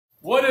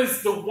What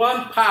is the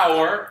one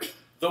power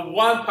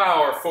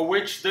for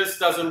which this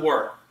doesn't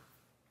work?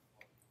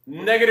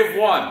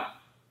 -1.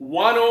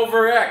 1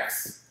 over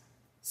x.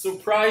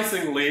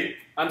 Surprisingly,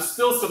 I'm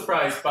still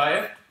surprised by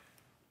it.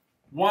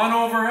 1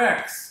 over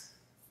x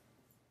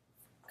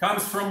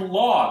comes from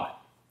log.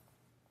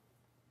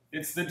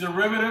 It's the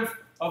derivative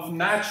of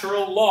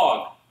natural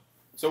log.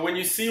 So when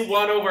you see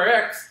 1 over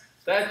x,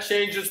 that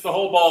changes the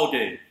whole ball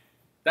game.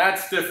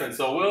 That's different.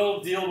 So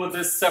we'll deal with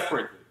this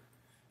separately.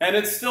 And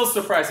it's still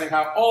surprising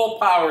how all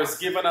powers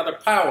give another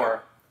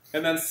power,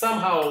 and then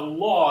somehow a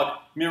log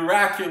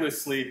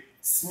miraculously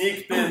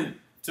sneaked in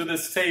to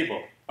this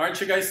table.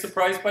 Aren't you guys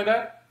surprised by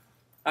that?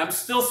 I'm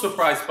still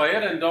surprised by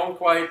it and don't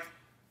quite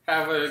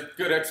have a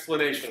good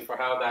explanation for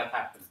how that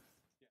happened.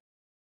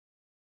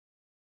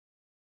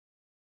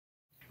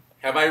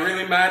 Have I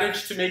really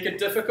managed to make it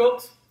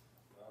difficult?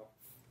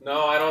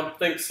 No, I don't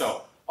think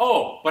so.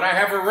 Oh, but I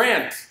have a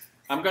rant.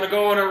 I'm going to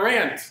go on a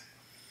rant.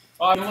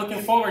 Oh, I'm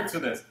looking forward to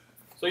this.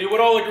 So you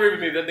would all agree with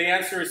me that the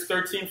answer is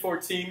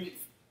 1314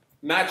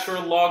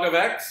 natural log of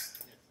x?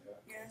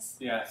 Yes.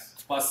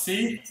 Yes. Plus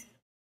c.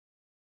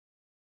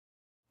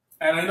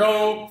 And I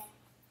know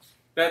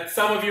that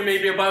some of you may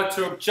be about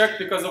to object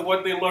because of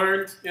what they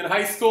learned in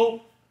high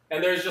school,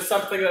 and there's just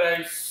something that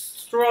I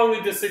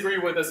strongly disagree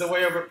with as a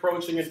way of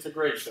approaching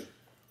integration.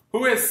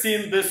 Who has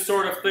seen this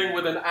sort of thing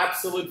with an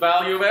absolute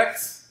value of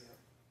x?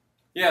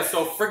 Yeah,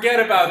 so forget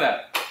about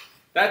that.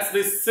 That's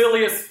the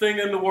silliest thing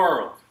in the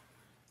world.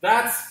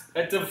 That's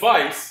a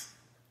device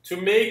to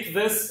make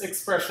this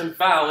expression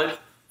valid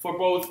for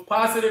both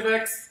positive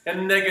x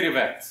and negative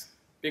x.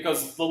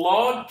 Because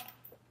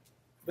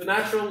the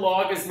natural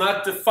log is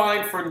not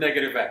defined for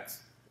negative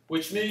x,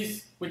 which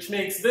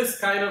makes this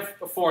kind of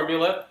a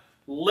formula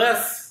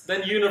less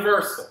than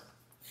universal.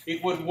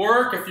 It would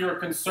work if you're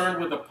concerned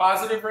with the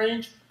positive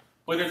range,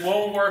 but it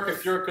won't work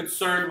if you're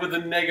concerned with the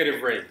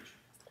negative range.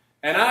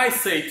 And I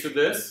say to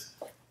this,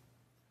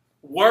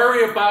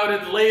 worry about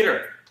it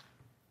later.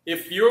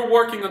 If you're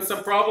working on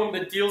some problem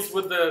that deals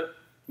with the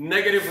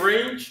negative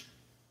range,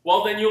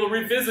 well, then you'll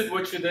revisit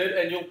what you did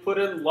and you'll put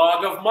in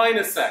log of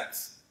minus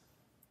x.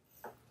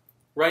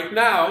 Right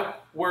now,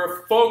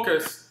 we're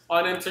focused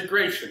on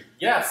integration.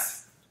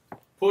 Yes,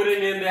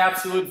 putting in the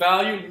absolute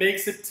value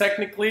makes it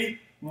technically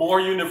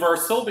more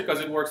universal because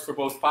it works for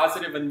both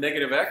positive and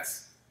negative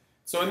x.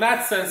 So in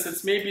that sense,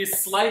 it's maybe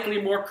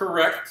slightly more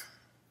correct,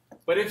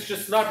 but it's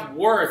just not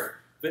worth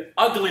the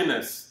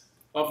ugliness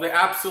of the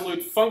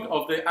absolute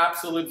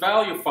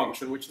value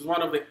function, which is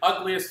one of the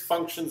ugliest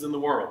functions in the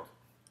world.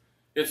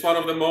 It's one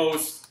of the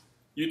most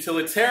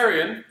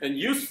utilitarian and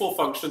useful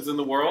functions in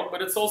the world,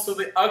 but it's also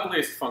the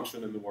ugliest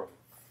function in the world.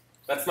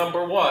 That's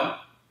number one.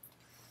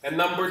 And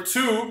number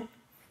two,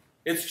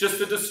 it's just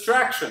a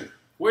distraction.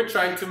 We're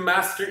trying to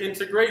master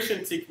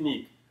integration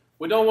technique.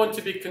 We don't want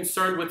to be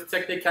concerned with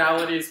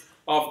technicalities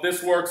of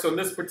this works on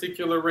this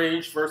particular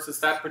range versus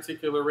that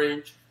particular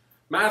range.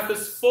 Math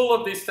is full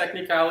of these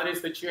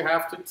technicalities that you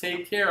have to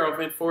take care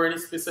of for any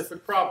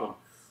specific problem.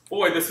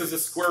 Boy, this is a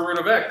square root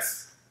of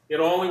x. It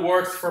only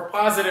works for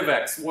positive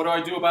x. What do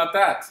I do about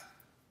that?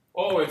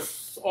 Oh,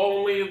 it's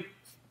only,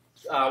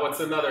 what's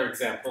another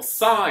example?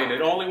 Sine.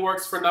 It only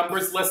works for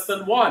numbers less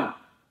than 1.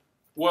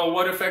 Well,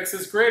 what if x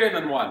is greater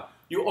than 1?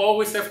 You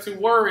always have to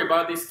worry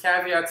about these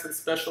caveats in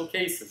special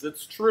cases.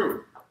 It's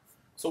true.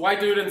 So why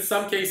do it in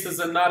some cases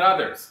and not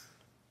others?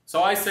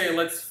 So I say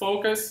let's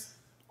focus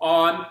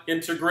on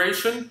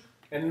integration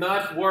and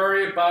not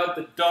worry about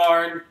the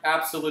darn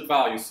absolute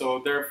values.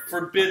 So they're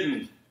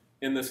forbidden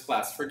in this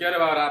class. Forget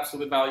about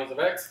absolute values of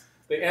x.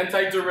 The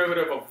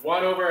antiderivative of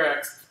 1 over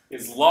x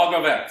is log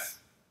of x.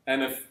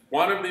 And if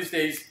one of these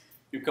days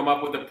you come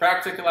up with a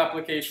practical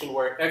application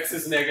where x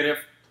is negative,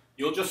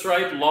 you'll just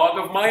write log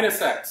of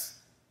minus x,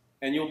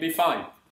 and you'll be fine.